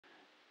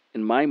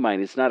in my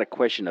mind, it's not a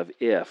question of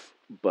if,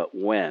 but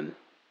when.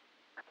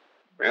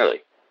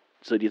 Really?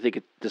 So do you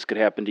think this could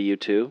happen to you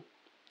too?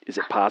 Is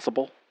it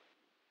possible?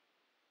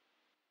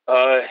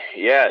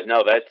 Yeah,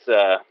 no, that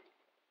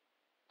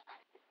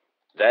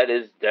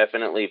is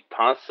definitely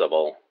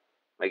possible.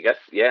 I guess,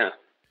 yeah.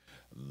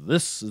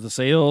 This is the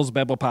Sales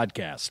Babble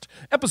Podcast,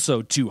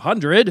 episode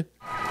 200. It's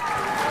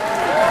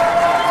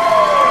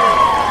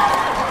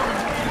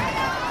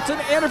an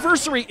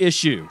anniversary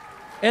issue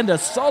and a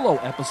solo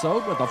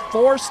episode with a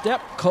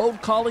 4-step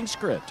cold calling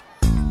script.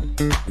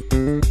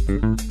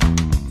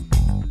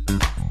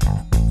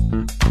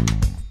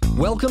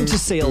 Welcome to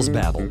Sales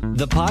Babble,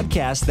 the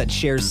podcast that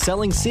shares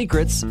selling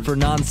secrets for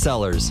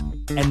non-sellers.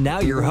 And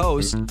now your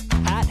host,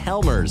 Pat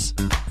Helmers.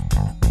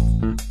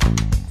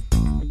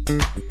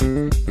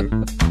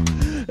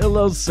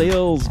 Hello,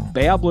 Sales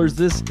Babblers.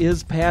 This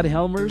is Pat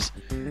Helmers.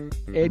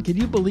 And can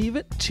you believe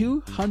it?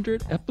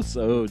 200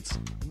 episodes.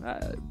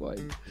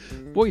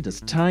 Boy, does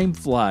time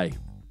fly.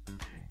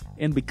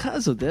 And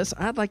because of this,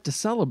 I'd like to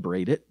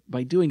celebrate it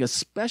by doing a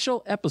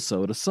special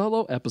episode, a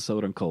solo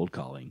episode on cold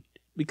calling.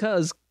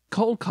 Because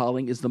cold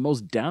calling is the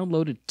most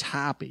downloaded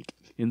topic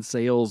in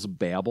Sales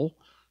Babble,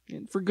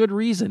 and for good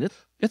reason.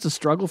 It's a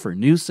struggle for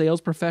new sales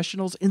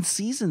professionals and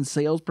seasoned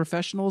sales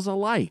professionals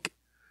alike.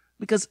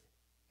 Because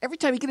every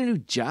time you get a new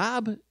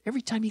job,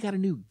 every time you got a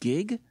new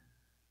gig,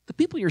 the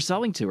people you're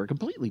selling to are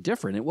completely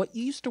different. And what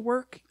used to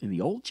work in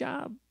the old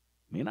job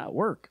may not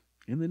work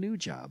in the new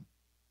job.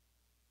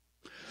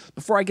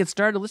 Before I get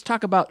started, let's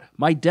talk about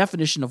my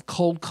definition of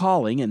cold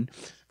calling. And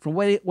from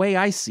the way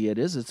I see it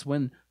is, it's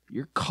when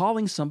you're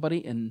calling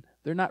somebody and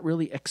they're not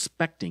really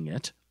expecting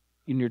it,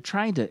 and you're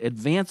trying to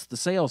advance the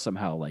sale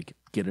somehow, like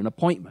get an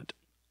appointment.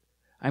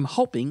 I'm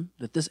hoping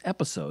that this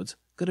episode's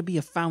going to be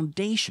a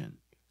foundation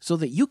so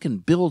that you can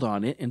build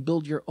on it and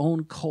build your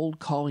own cold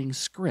calling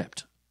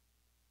script.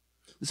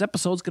 This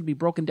episode's going to be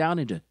broken down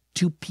into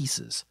 2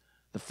 pieces.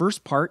 The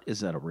first part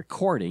is a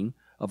recording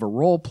of a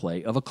role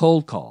play of a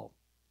cold call.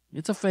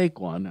 It's a fake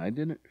one. I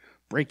didn't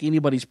break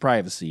anybody's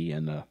privacy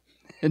and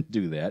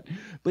do that,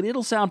 but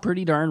it'll sound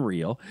pretty darn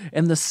real.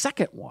 And the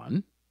second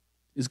one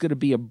is going to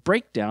be a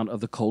breakdown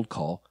of the cold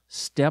call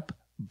step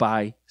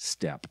by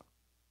step.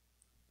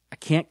 I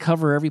can't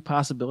cover every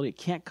possibility. I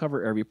can't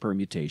cover every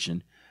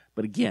permutation.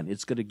 But again,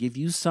 it's going to give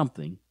you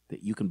something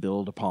that you can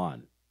build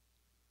upon.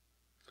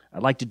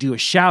 I'd like to do a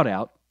shout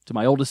out to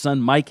my oldest son,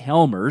 Mike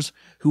Helmers,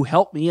 who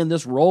helped me in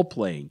this role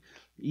playing.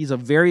 He's a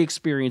very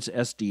experienced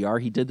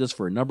SDR. He did this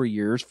for a number of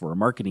years for a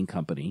marketing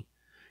company.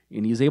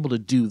 And he was able to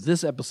do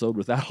this episode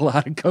without a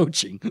lot of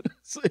coaching.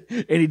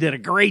 And he did a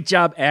great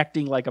job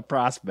acting like a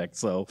prospect.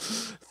 So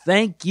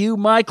thank you,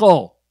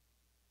 Michael.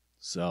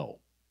 So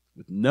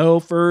with no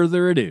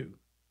further ado,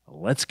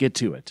 let's get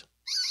to it.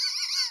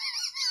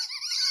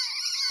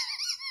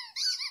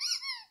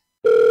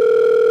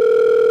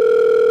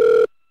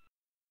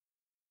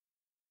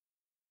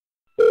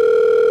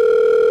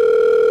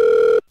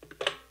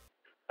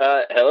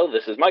 Hello,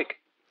 this is Mike.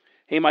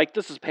 Hey, Mike,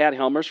 this is Pat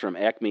Helmers from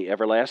Acme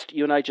Everlast.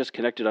 You and I just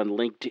connected on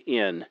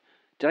LinkedIn.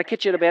 Did I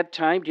catch you at a bad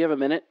time? Do you have a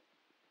minute?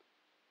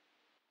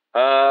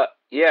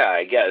 Yeah,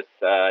 I guess.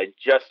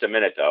 Just a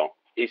minute, though.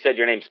 You said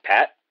your name's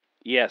Pat?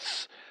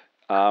 Yes.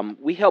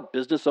 We help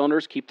business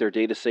owners keep their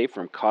data safe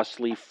from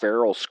costly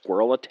feral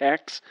squirrel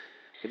attacks.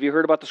 Have you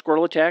heard about the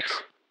squirrel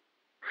attacks?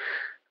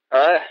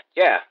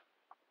 Yeah.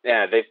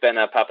 Yeah, they've been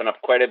popping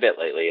up quite a bit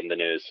lately in the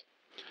news.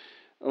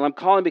 Well, I'm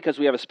calling because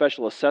we have a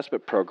special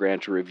assessment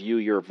program to review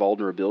your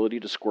vulnerability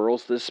to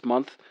squirrels this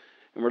month.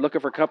 And we're looking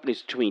for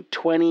companies between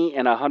 20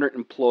 and 100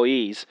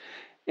 employees.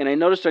 And I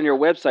noticed on your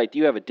website, do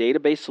you have a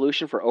database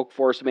solution for oak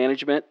forest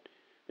management?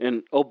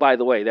 And, oh, by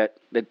the way, that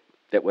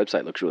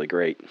website looks really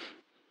great.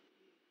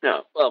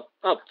 No, well,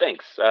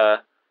 thanks.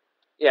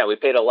 Yeah, we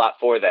paid a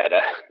lot for that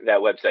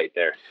website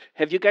there.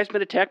 Have you guys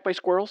been attacked by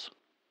squirrels?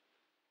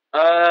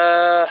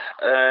 No.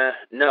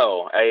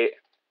 I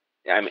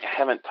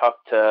haven't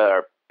talked to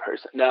our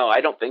person. No,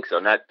 I don't think so.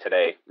 Not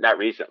today. Not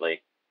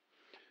recently.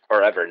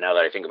 Or ever, now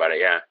that I think about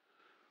it, yeah.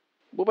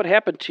 What would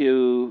happen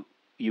to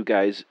you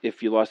guys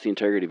if you lost the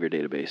integrity of your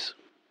database?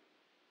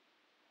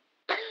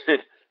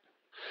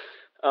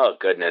 Oh,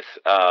 goodness.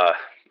 I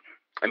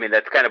mean,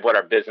 that's kind of what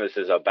our business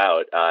is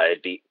about.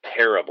 It'd be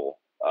terrible.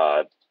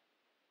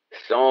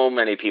 So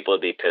many people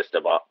would be pissed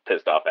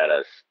off at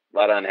us. A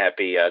lot of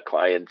unhappy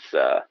clients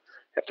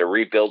have to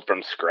rebuild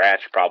from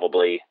scratch,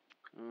 probably.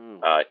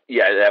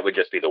 Yeah, that would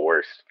just be the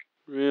worst.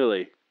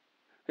 Really?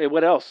 Hey,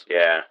 what else?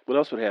 Yeah. What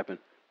else would happen?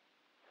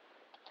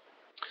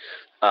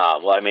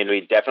 Well, I mean,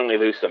 we definitely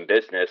lose some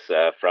business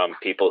from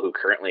people who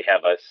currently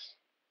have us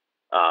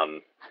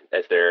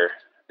as their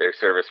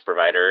service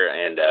provider,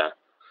 and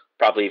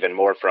probably even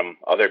more from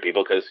other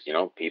people because,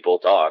 people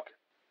talk.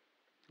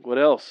 What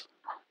else?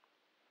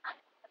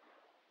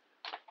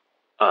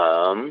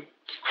 I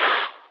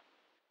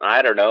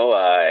don't know.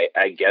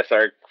 I guess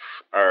our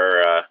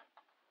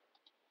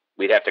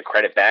we'd have to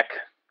credit back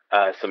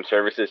some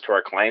services to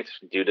our clients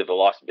due to the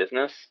lost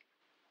business.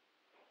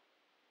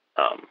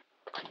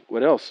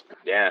 What else?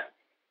 Yeah.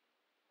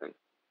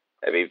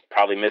 we'd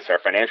probably miss our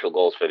financial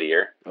goals for the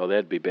year. Oh,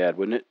 that'd be bad,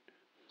 wouldn't it?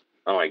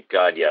 Oh my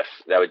God, yes.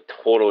 That would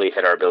totally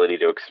hit our ability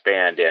to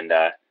expand and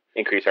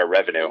increase our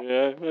revenue.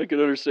 Yeah, I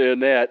can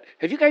understand that.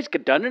 Have you guys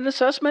done an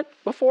assessment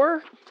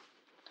before?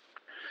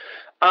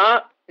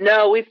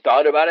 No, we've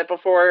thought about it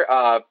before,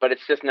 but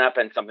it's just not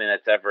been something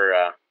that's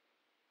ever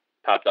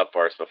popped up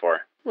for us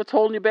before. What's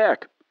holding you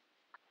back?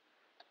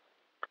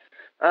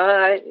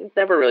 I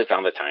never really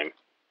found the time.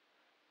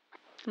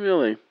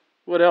 Really?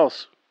 What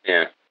else?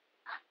 Yeah.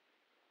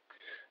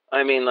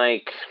 I mean,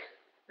 like,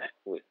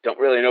 we don't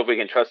really know if we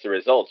can trust the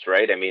results,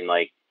 right? I mean,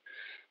 like,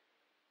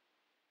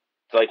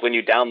 it's like when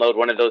you download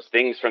one of those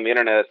things from the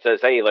internet that says,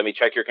 hey, let me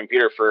check your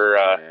computer for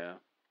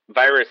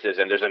viruses,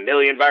 and there's a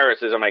million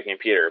viruses on my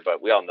computer,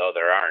 but we all know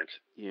there aren't.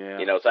 Yeah.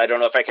 You know, so I don't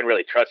know if I can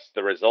really trust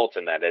the results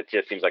in that. It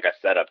just seems like a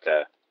setup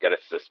to get us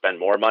to spend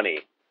more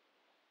money.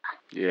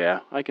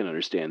 Yeah, I can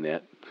understand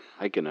that.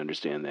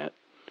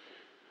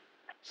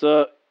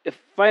 So, if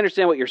I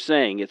understand what you're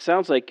saying, it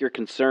sounds like you're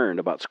concerned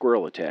about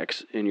squirrel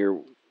attacks, and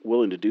you're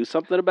willing to do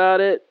something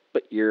about it,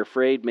 but you're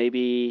afraid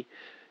maybe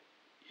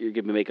you're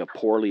going to make a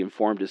poorly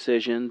informed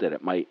decision that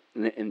it might,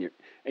 and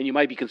you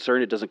might be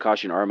concerned it doesn't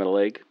cost you an arm and a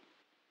leg.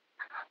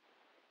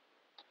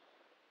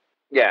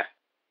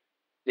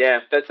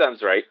 Yeah, that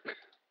sounds right.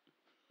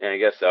 Yeah, I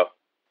guess so.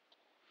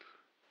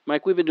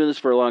 Mike, we've been doing this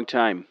for a long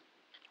time.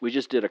 We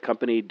just did a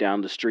company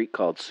down the street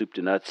called Soup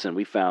to Nuts, and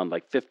we found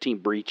like 15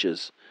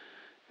 breaches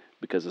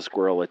because of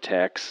squirrel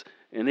attacks.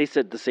 And they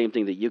said the same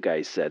thing that you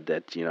guys said,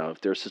 that, you know,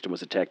 if their system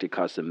was attacked, it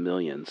cost them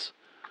millions.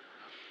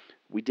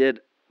 We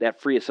did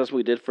that free assessment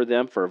we did for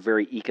them for a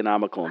very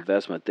economical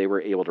investment. They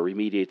were able to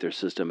remediate their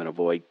system and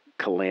avoid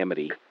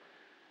calamity.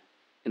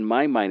 In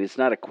my mind, it's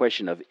not a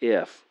question of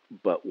if,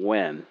 but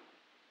when.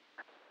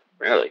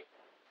 Really?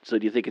 So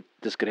do you think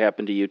this could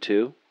happen to you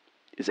too?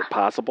 Is it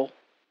possible?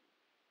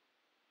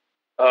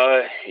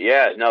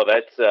 Yeah, no,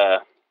 that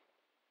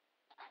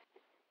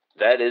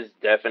is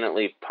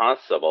definitely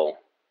possible.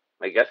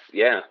 I guess,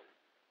 yeah.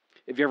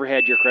 Have you ever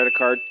had your credit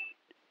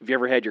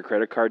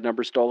card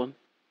number stolen?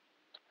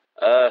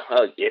 Yeah,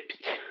 it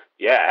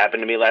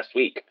happened to me last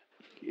week.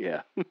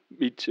 Yeah,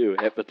 me too.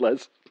 It happened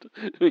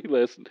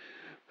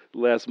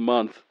last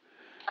month.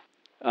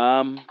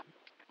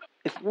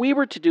 If we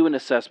were to do an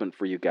assessment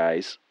for you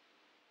guys,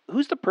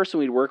 who's the person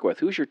we'd work with?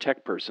 Who's your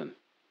tech person?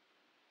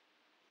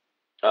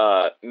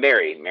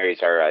 Mary.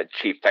 Mary's our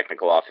chief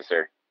technical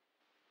officer.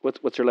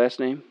 What's her last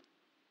name?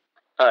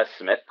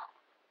 Smith.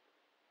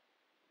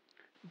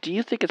 Do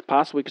you think it's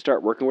possible we could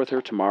start working with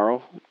her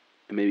tomorrow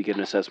and maybe get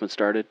an assessment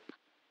started?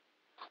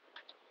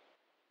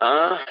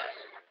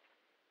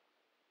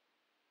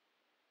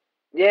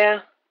 Yeah.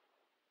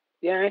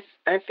 Yeah,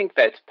 I think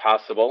that's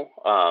possible.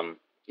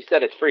 You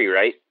said it's free,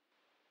 right?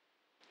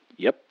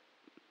 Yep,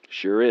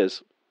 sure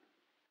is.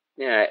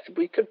 Yeah,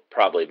 we could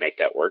probably make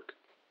that work.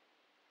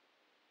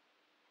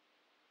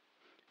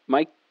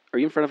 Mike, are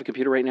you in front of a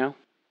computer right now?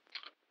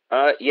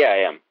 Yeah,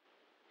 I am.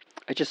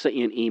 I just sent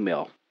you an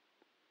email.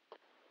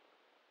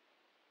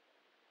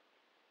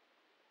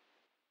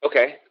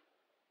 Okay.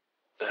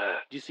 Do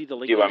you see the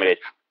link? Do you want me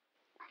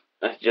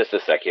to... just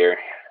a sec here.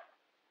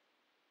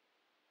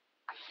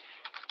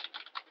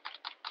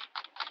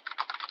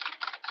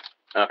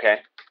 Okay.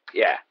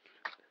 Yeah.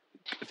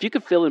 If you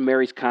could fill in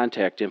Mary's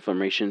contact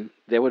information,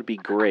 that would be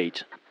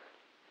great.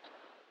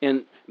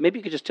 And maybe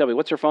you could just tell me,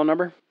 what's her phone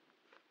number?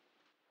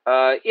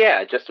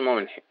 Yeah, just a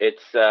moment.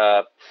 It's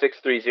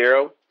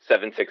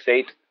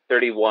 630-768-3134.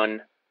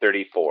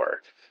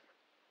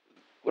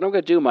 What I'm going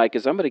to do, Mike,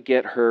 is I'm going to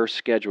get her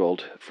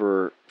scheduled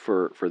for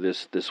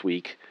this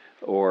week,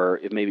 or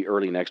maybe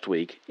early next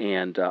week,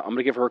 and I'm going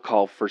to give her a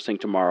call first thing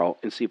tomorrow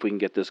and see if we can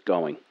get this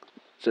going.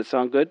 Does that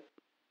sound good?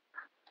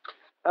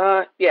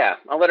 Yeah,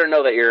 I'll let her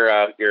know that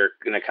you're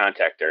going to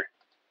contact her.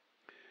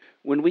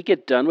 When we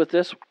get done with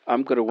this,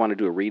 I'm going to want to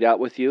do a readout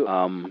with you.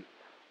 I'm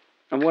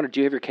wondering, do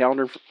you have your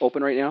calendar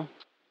open right now?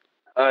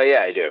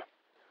 Yeah, I do.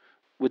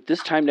 Would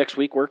this time next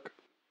week work?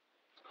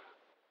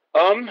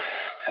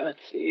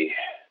 Let's see.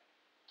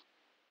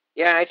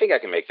 Yeah, I think I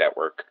can make that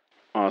work.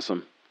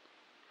 Awesome.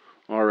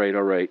 All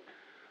right.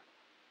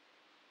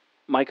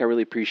 Mike, I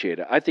really appreciate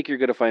it. I think you're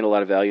going to find a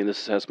lot of value in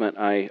this assessment.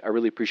 I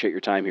really appreciate your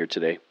time here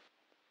today.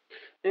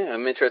 Yeah,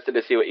 I'm interested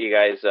to see what you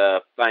guys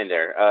find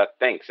there.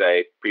 Thanks.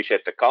 I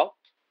appreciate the call.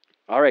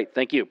 All right.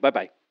 Thank you.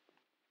 Bye-bye.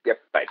 Yep,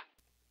 bye.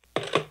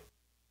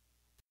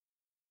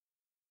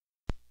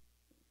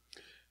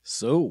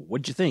 So,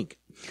 what'd you think?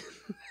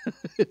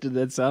 Did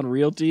that sound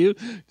real to you?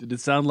 Did it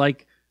sound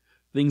like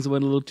things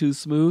went a little too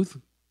smooth?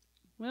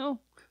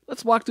 Well,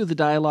 let's walk through the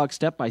dialogue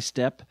step by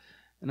step,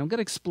 and I'm going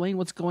to explain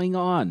what's going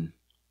on.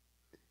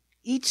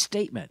 Each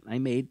statement I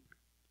made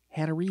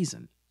had a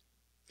reason,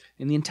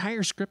 and the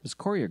entire script is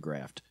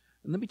choreographed.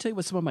 And let me tell you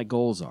what some of my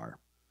goals are.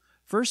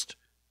 First,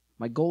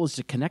 my goal is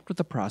to connect with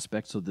the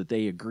prospect so that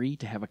they agree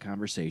to have a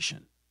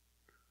conversation.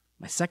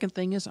 My second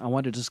thing is I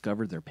want to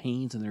discover their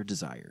pains and their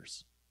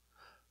desires.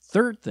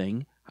 Third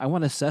thing, I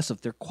want to assess if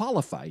they're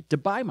qualified to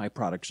buy my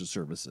products or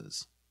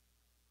services.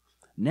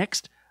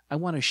 Next, I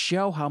want to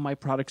show how my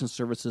products and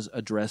services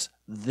address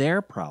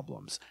their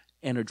problems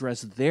and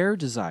address their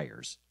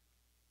desires,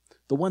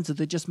 the ones that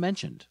they just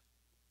mentioned.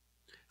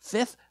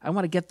 Fifth, I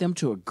want to get them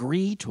to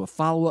agree to a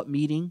follow-up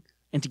meeting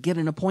and to get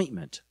an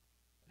appointment.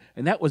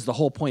 And that was the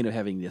whole point of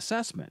having the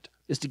assessment,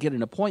 is to get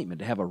an appointment,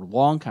 to have a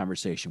long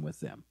conversation with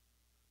them.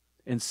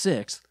 And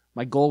sixth,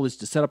 my goal is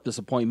to set up this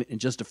appointment in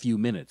just a few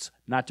minutes,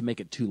 not to make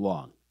it too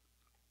long.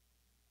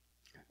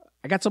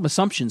 I got some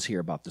assumptions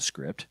here about the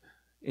script,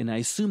 and I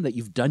assume that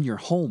you've done your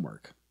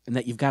homework and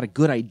that you've got a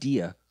good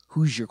idea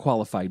who's your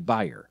qualified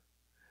buyer.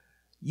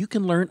 You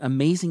can learn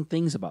amazing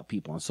things about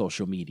people on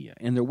social media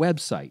and their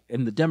website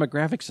and the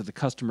demographics of the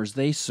customers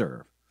they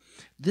serve.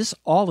 This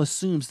all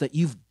assumes that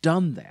you've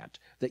done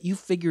that you've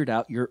figured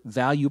out your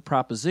value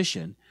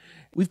proposition.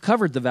 We've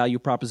covered the value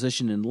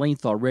proposition in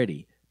length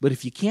already, but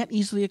if you can't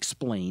easily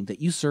explain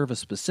that you serve a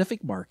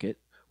specific market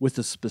with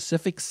a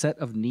specific set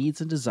of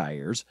needs and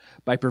desires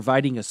by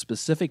providing a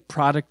specific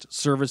product,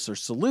 service, or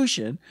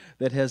solution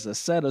that has a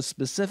set of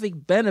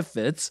specific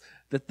benefits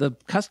that the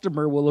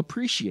customer will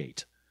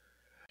appreciate.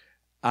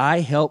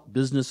 I help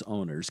business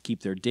owners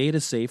keep their data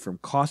safe from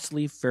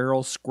costly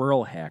feral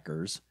squirrel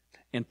hackers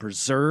and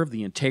preserve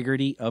the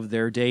integrity of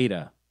their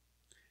data.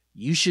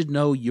 You should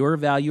know your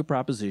value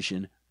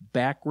proposition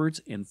backwards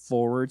and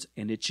forwards,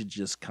 and it should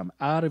just come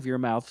out of your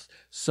mouth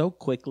so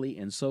quickly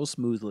and so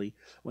smoothly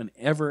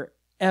whenever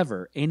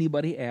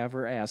anybody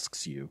ever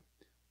asks you,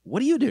 what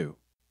do you do?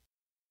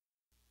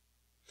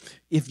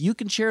 If you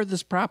can share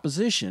this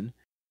proposition,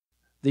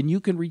 then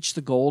you can reach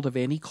the goal of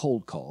any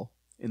cold call,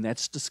 and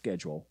that's to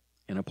schedule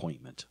an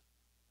appointment.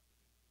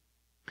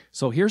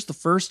 So here's the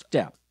first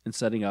step in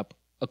setting up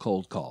a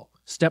cold call.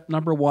 Step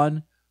number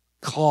 1,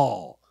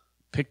 call.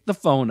 Pick the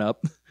phone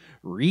up,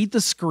 read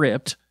the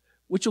script,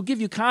 which will give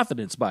you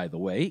confidence, by the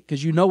way,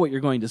 because you know what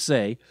you're going to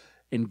say,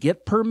 and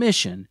get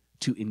permission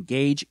to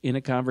engage in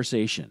a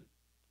conversation.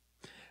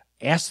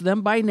 Ask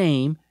them by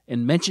name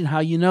and mention how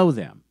you know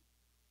them.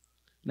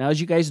 Now,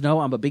 as you guys know,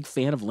 I'm a big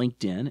fan of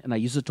LinkedIn, and I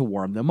use it to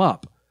warm them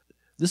up.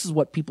 This is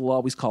what people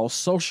always call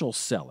social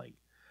selling.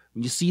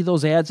 When you see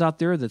those ads out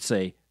there that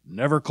say,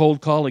 never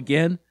cold call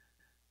again,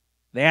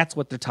 that's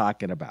what they're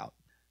talking about.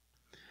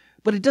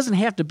 But it doesn't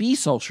have to be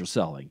social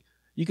selling.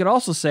 You could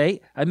also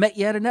say, I met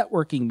you at a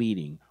networking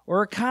meeting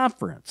or a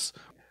conference,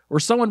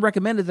 or someone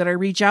recommended that I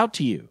reach out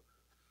to you.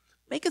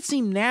 Make it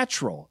seem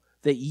natural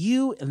that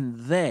you and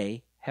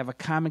they have a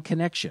common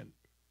connection,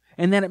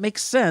 and that it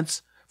makes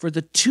sense for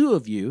the two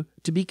of you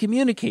to be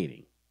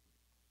communicating.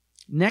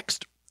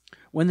 Next,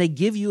 when they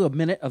give you a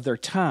minute of their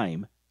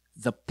time,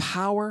 the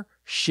power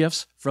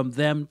shifts from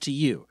them to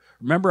you.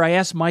 Remember, I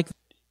asked Mike,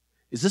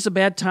 is this a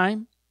bad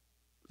time?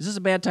 Is this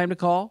a bad time to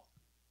call?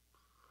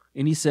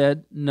 And he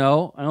said,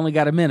 no, I only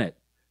got a minute.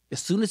 As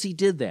soon as he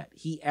did that,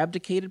 he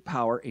abdicated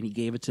power and he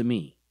gave it to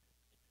me.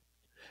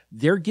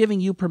 They're giving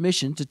you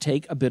permission to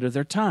take a bit of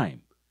their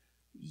time.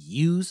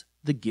 Use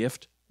the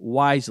gift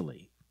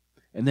wisely.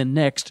 And then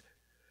next,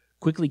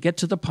 quickly get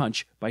to the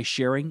punch by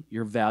sharing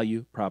your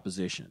value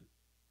proposition.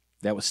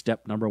 That was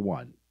step number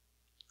 1.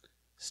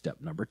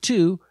 Step number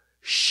 2,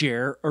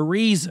 share a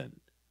reason.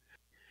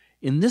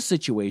 In this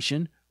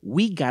situation,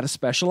 we got a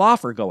special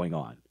offer going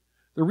on.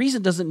 The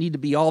reason doesn't need to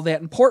be all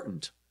that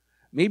important.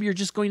 Maybe you're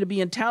just going to be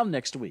in town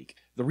next week.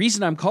 The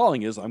reason I'm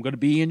calling is I'm going to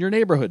be in your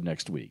neighborhood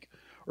next week.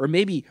 Or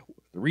maybe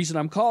the reason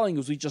I'm calling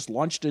is we just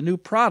launched a new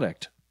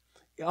product.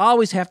 You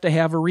always have to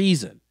have a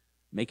reason.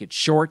 Make it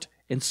short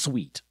and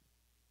sweet.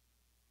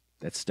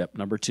 That's step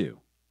number 2.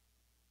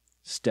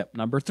 Step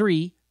number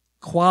 3,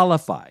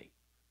 qualify.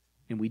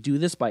 And we do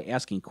this by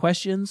asking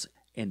questions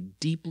and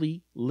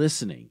deeply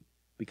listening.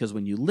 Because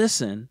when you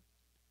listen,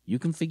 you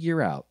can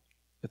figure out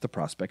if the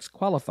prospect's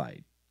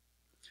qualified.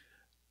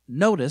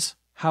 Notice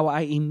how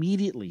I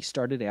immediately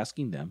started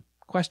asking them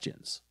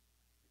questions.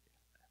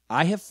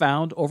 I have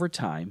found over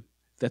time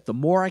that the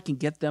more I can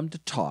get them to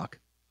talk,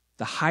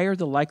 the higher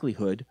the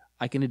likelihood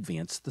I can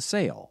advance the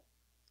sale.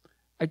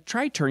 I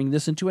tried turning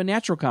this into a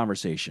natural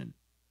conversation,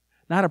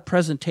 not a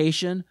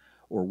presentation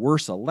or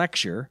worse, a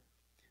lecture.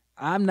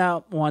 I'm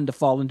not one to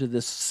fall into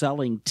this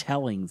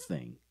selling-telling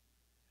thing.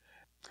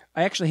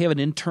 I actually have an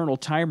internal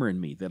timer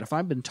in me that if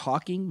I've been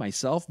talking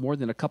myself more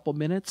than a couple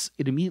minutes,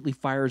 it immediately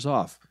fires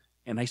off,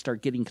 and I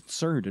start getting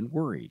concerned and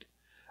worried.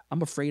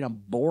 I'm afraid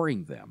I'm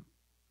boring them.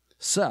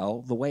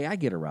 So the way I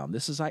get around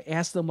this is I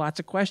ask them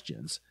lots of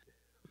questions.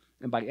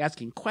 And by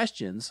asking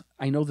questions,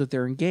 I know that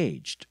they're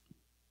engaged.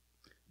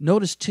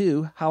 Notice,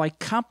 too, how I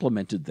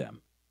complimented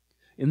them.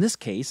 In this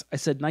case, I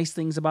said nice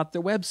things about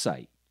their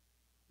website.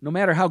 No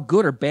matter how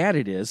good or bad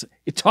it is,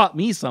 it taught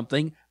me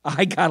something.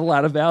 I got a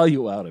lot of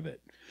value out of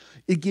it.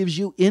 It gives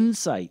you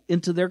insight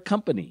into their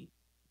company.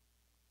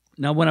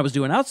 Now, when I was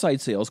doing outside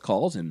sales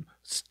calls and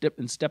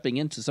stepping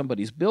into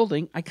somebody's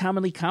building, I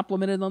commonly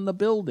complimented on the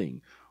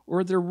building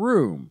or their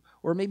room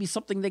or maybe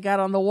something they got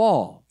on the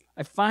wall.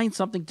 I find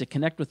something to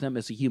connect with them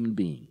as a human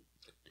being.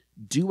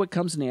 Do what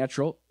comes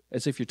natural,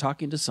 as if you're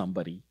talking to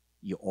somebody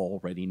you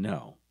already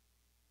know.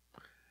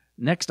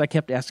 Next, I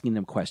kept asking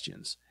them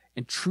questions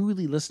and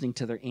truly listening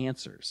to their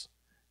answers.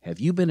 Have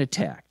you been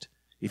attacked?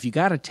 If you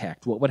got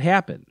attacked, what would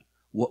happen?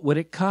 What would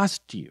it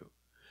cost you?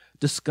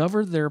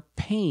 Discover their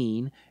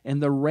pain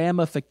and the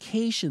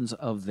ramifications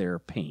of their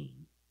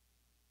pain.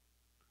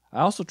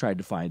 I also tried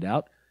to find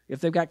out if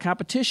they've got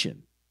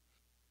competition.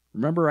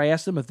 Remember I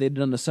asked them if they'd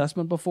done an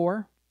assessment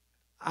before?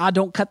 I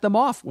don't cut them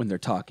off when they're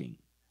talking.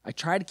 I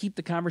try to keep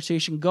the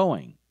conversation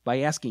going by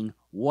asking,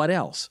 what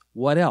else?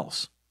 What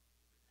else?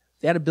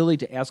 That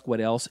ability to ask what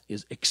else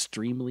is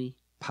extremely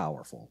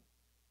powerful.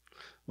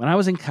 When I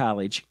was in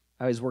college,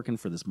 I was working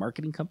for this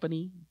marketing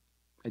company.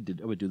 I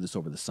would do this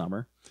over the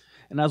summer.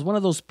 And I was one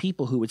of those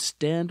people who would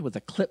stand with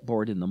a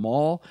clipboard in the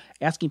mall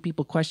asking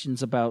people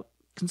questions about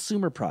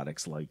consumer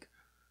products like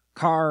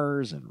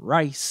cars and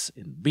rice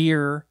and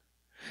beer.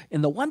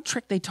 And the one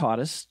trick they taught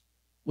us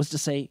was to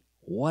say,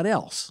 what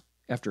else?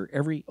 After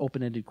every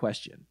open-ended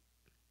question.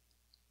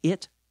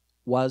 It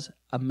was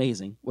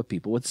amazing what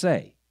people would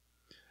say.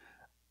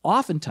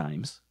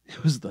 Oftentimes,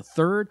 it was the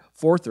third,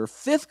 fourth, or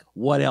fifth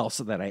what else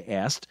that I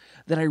asked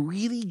that I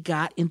really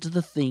got into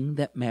the thing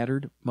that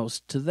mattered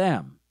most to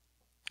them.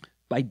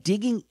 By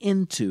digging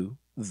into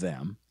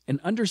them and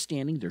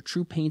understanding their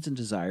true pains and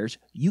desires,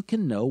 you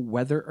can know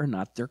whether or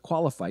not they're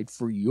qualified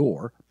for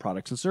your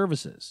products and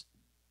services.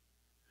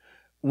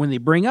 When they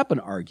bring up an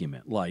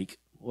argument like,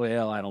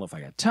 well, I don't know if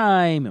I got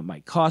time, it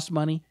might cost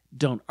money,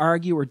 don't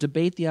argue or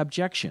debate the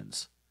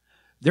objections.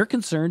 They're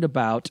concerned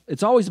about,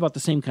 it's always about the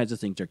same kinds of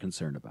things they're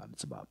concerned about.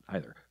 It's about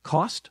either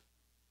cost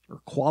or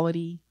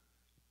quality,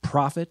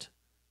 profit,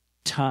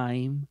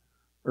 time,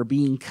 or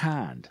being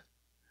conned.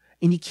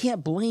 And you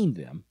can't blame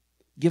them,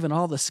 given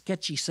all the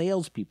sketchy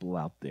salespeople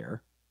out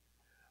there.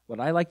 What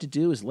I like to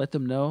do is let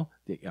them know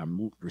that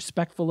I'm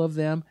respectful of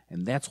them,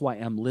 and that's why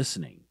I'm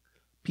listening.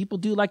 People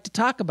do like to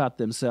talk about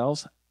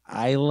themselves.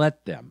 I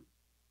let them.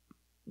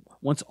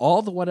 Once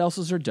all the what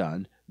else's are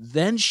done,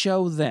 then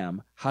show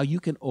them how you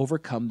can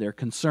overcome their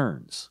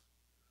concerns.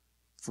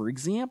 For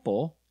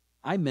example,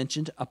 I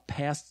mentioned a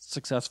past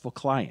successful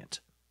client.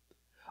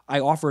 I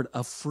offered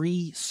a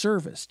free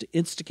service to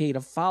instigate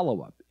a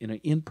follow-up in an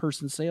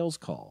in-person sales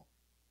call.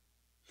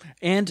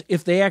 And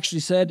if they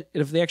actually said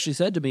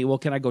to me, well,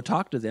 can I go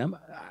talk to them?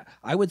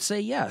 I would say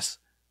yes,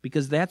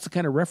 because that's the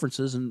kind of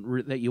references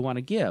that you want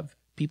to give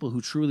people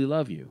who truly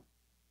love you.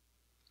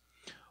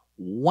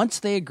 Once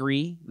they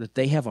agree that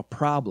they have a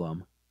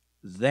problem,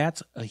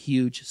 that's a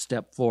huge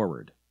step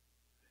forward.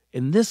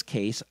 In this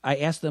case, I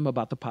asked them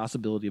about the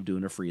possibility of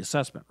doing a free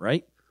assessment,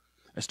 right?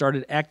 I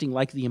started acting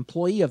like the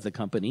employee of the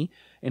company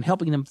and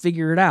helping them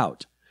figure it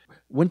out.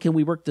 When can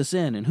we work this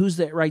in? And who's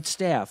that right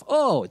staff?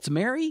 Oh, it's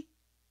Mary?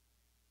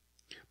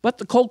 But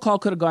the cold call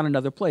could have gone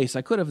another place.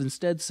 I could have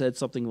instead said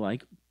something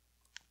like,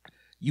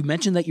 you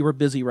mentioned that you were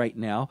busy right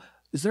now.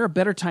 Is there a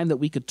better time that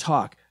we could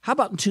talk? How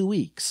about in 2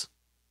 weeks?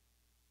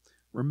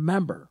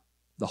 Remember,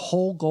 the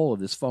whole goal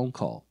of this phone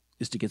call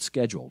is to get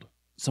scheduled,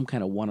 some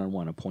kind of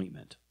one-on-one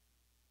appointment.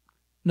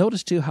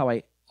 Notice, too, how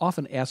I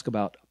often ask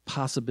about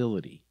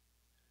possibility.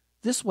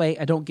 This way,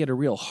 I don't get a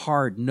real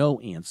hard no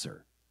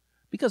answer,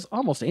 because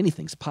almost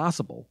anything's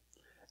possible.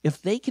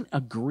 If they can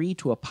agree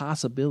to a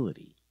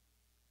possibility,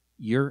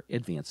 you're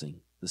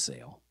advancing the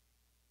sale.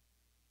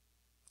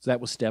 So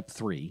that was step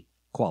 3,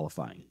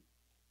 qualifying.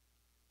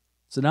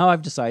 So now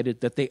I've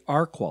decided that they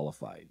are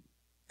qualified,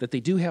 that they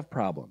do have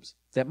problems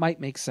that might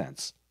make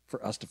sense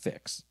for us to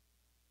fix.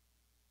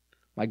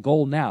 My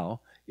goal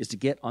now is to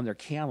get on their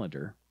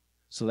calendar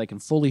so they can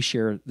fully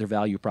share their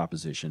value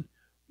proposition,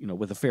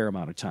 with a fair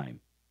amount of time.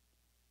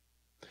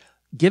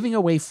 Giving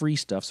away free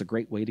stuff's a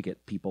great way to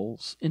get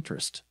people's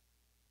interest.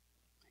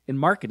 In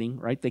marketing,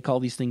 right, they call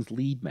these things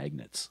lead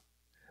magnets.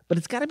 But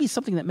it's got to be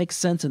something that makes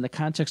sense in the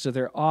context of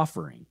their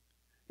offering.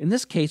 In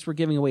this case, we're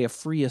giving away a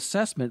free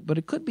assessment, but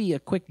it could be a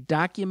quick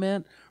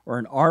document or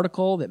an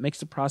article that makes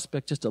the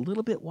prospect just a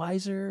little bit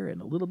wiser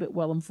and a little bit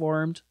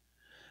well-informed.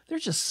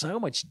 There's just so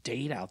much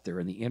data out there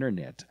in the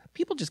internet.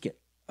 People just get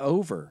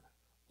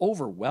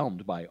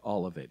overwhelmed by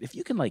all of it. If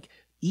you can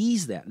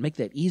ease that and make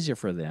that easier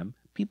for them,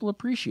 people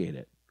appreciate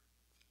it.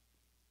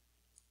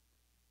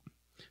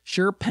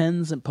 Sure,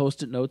 pens and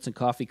Post-it notes and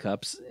coffee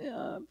cups,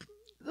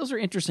 those are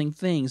interesting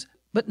things,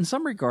 but in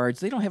some regards,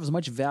 they don't have as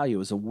much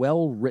value as a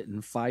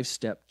well-written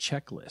 5-step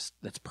checklist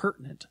that's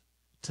pertinent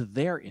to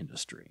their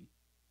industry,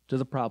 to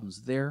the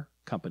problems their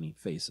company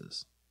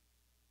faces.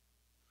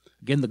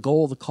 Again, the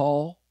goal of the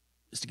call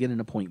is to get an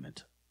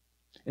appointment.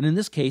 And in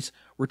this case,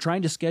 we're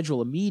trying to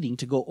schedule a meeting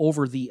to go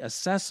over the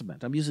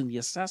assessment. I'm using the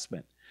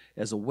assessment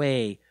as a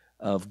way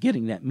of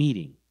getting that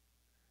meeting.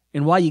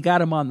 And while you got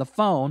them on the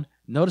phone,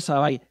 notice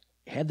how I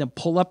had them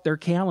pull up their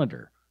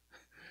calendar.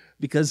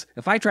 Because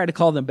if I try to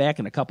call them back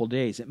in a couple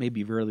days, it may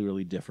be really,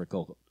 really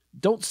difficult.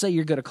 Don't say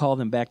you're going to call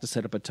them back to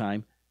set up a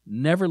time.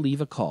 Never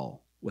leave a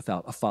call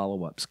without a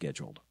follow-up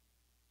scheduled.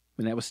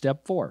 And that was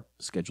step 4,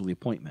 schedule the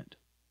appointment.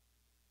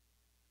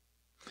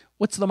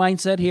 What's the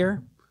mindset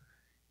here?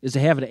 Is to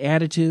have an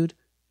attitude,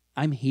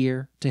 I'm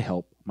here to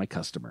help my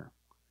customer.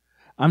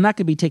 I'm not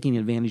going to be taking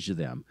advantage of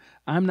them.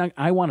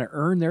 I want to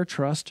earn their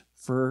trust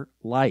for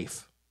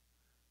life.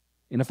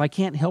 And if I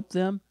can't help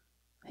them,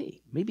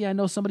 Hey, maybe I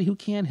know somebody who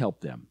can help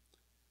them.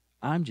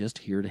 I'm just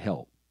here to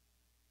help.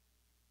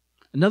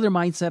 Another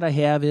mindset I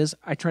have is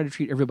I try to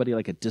treat everybody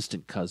like a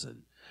distant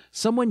cousin.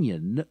 Someone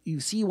you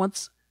see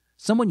once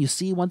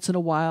in a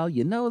while,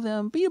 you know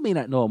them, but you may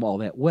not know them all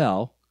that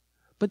well,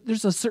 but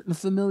there's a certain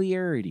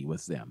familiarity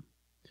with them.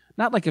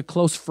 Not like a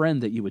close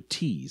friend that you would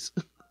tease,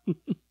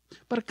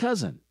 but a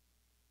cousin.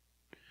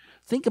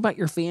 Think about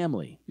your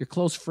family, your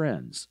close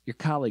friends, your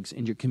colleagues,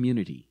 and your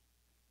community,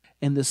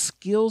 and the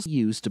skills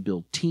used to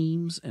build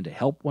teams and to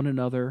help one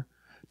another,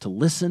 to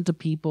listen to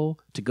people,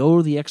 to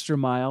go the extra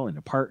mile and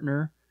to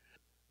partner.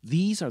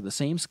 These are the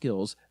same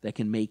skills that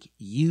can make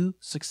you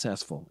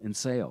successful in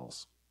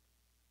sales.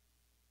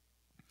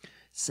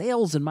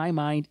 Sales, in my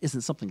mind,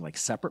 isn't something like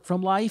separate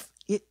from life.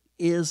 It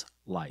is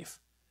life.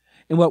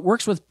 And what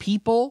works with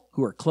people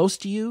who are close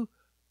to you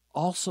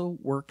also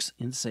works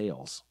in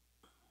sales.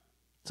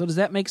 So does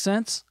that make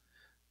sense?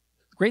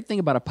 The great thing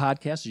about a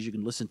podcast is you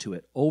can listen to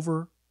it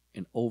over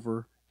and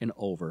over and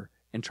over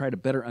and try to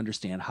better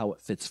understand how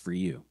it fits for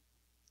you.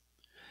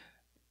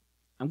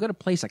 I'm going to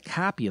place a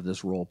copy of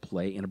this role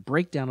play and a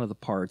breakdown of the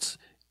parts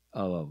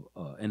in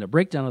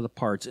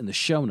the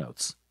show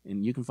notes,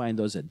 and you can find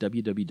those at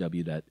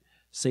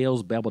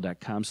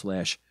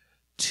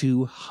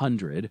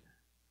www.salesbabble.com/200.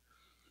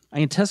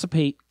 I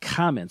anticipate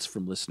comments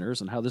from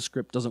listeners on how this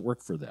script doesn't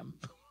work for them.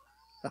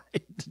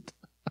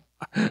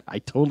 I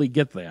totally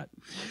get that.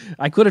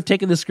 I could have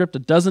taken this script a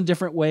dozen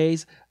different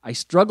ways. I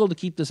struggled to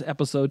keep this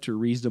episode to a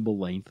reasonable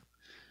length.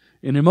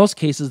 And in most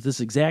cases, this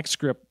exact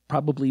script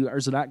probably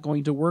is not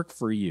going to work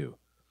for you.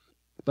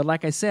 But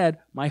like I said,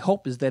 my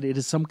hope is that it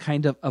is some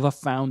kind of a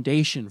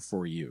foundation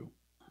for you.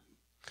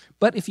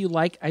 But if you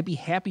like, I'd be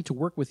happy to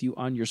work with you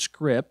on your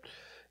script.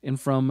 And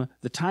from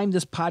the time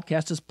this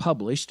podcast is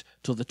published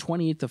till the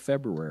 28th of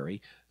February,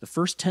 the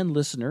first 10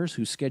 listeners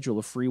who schedule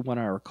a free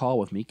 1-hour call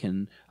with me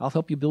I'll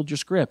help you build your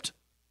script.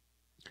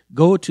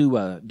 Go to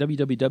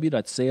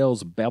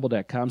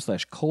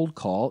www.salesbabble.com/cold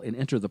call and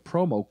enter the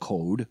promo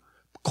code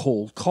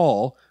cold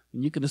call,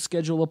 and you can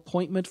schedule an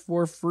appointment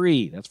for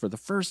free. That's for the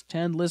first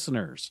 10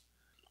 listeners.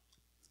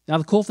 Now,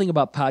 the cool thing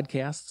about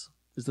podcasts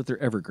is that they're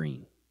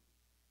evergreen.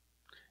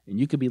 And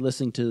you could be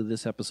listening to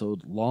this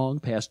episode long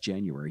past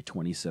January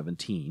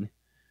 2017.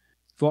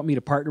 If you want me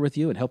to partner with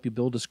you and help you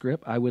build a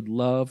script, I would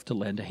love to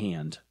lend a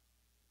hand.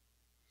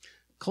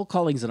 Cold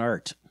calling is an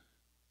art.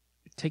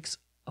 It takes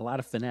a lot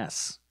of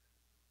finesse.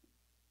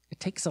 It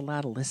takes a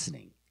lot of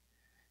listening.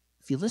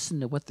 If you listen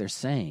to what they're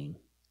saying,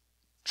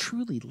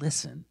 truly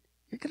listen,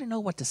 you're going to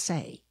know what to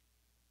say.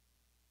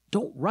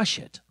 Don't rush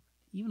it.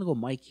 Even though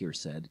Mike here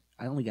said,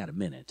 I only got a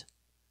minute,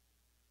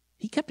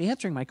 he kept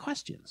answering my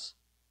questions.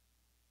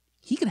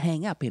 He can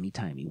hang up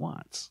anytime he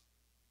wants.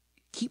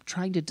 Keep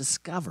trying to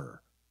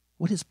discover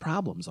what his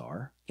problems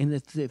are and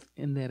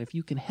that if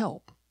you can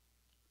help.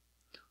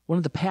 One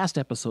of the past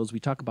episodes, we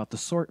talk about the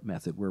SORT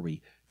method, where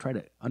we try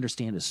to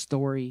understand his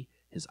story,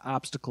 his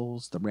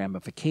obstacles, the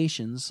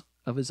ramifications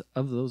of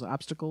those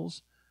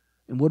obstacles,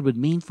 and what it would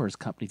mean for his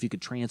company if you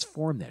could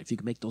transform that, if you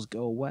could make those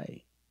go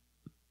away.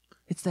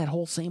 It's that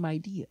whole same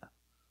idea.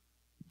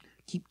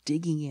 Keep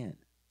digging in.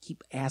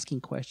 Keep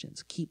asking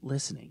questions. Keep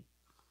listening.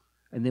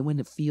 And then when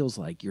it feels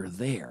like you're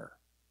there,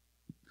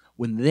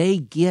 when they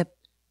get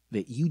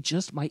that you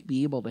just might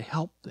be able to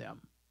help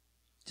them,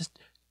 just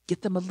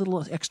get them a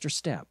little extra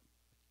step.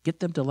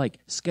 Get them to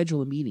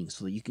schedule a meeting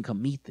so that you can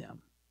come meet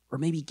them. Or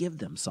maybe give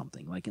them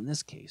something, like in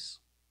this case.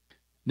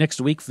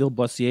 Next week, Phil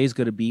Boissier is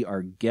going to be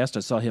our guest.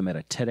 I saw him at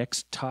a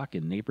TEDx talk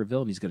in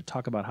Naperville, and he's going to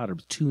talk about how to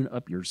tune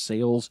up your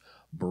sales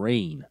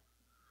brain.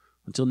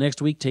 Until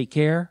next week, take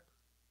care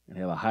and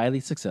have a highly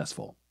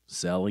successful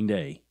selling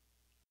day.Am.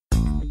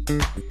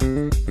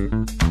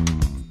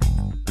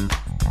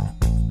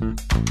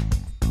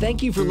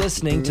 Thank you for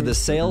listening to the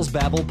Sales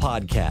Babble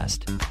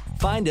podcast.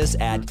 Find us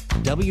at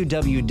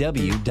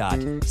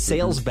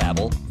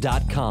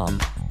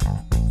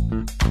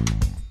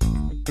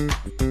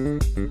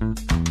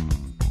www.salesbabble.com.